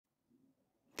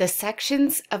The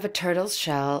sections of a turtle's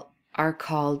shell are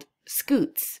called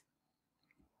scutes.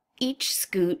 Each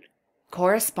scute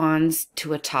corresponds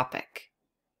to a topic.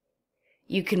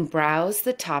 You can browse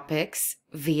the topics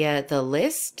via the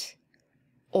list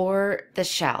or the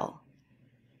shell.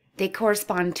 They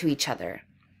correspond to each other.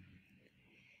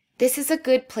 This is a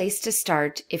good place to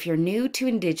start if you're new to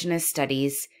Indigenous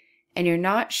studies and you're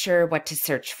not sure what to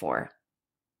search for.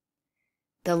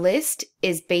 The list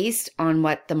is based on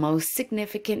what the most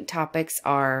significant topics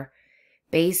are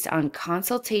based on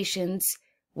consultations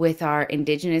with our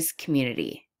Indigenous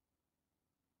community.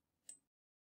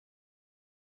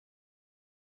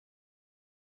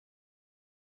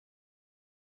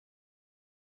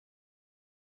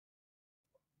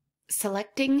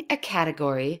 Selecting a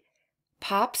category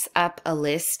pops up a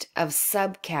list of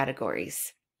subcategories.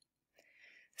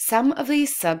 Some of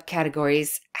these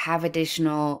subcategories have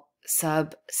additional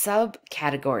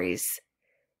subcategories.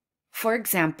 For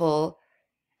example,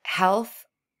 health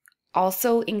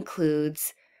also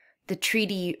includes the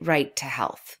treaty right to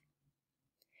health.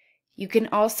 You can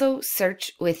also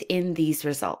search within these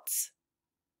results.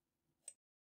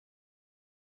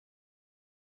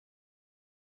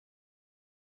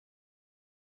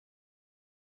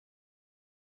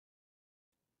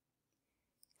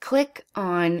 Click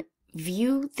on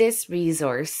View this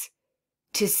resource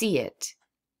to see it.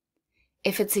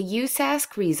 If it's a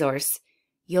USask resource,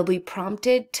 you'll be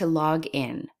prompted to log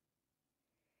in.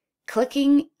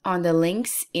 Clicking on the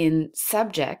links in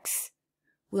Subjects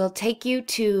will take you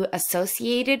to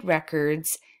associated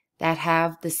records that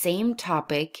have the same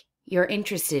topic you're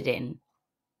interested in.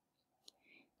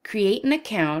 Create an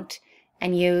account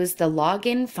and use the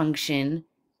login function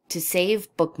to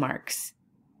save bookmarks.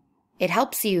 It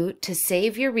helps you to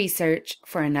save your research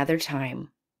for another time.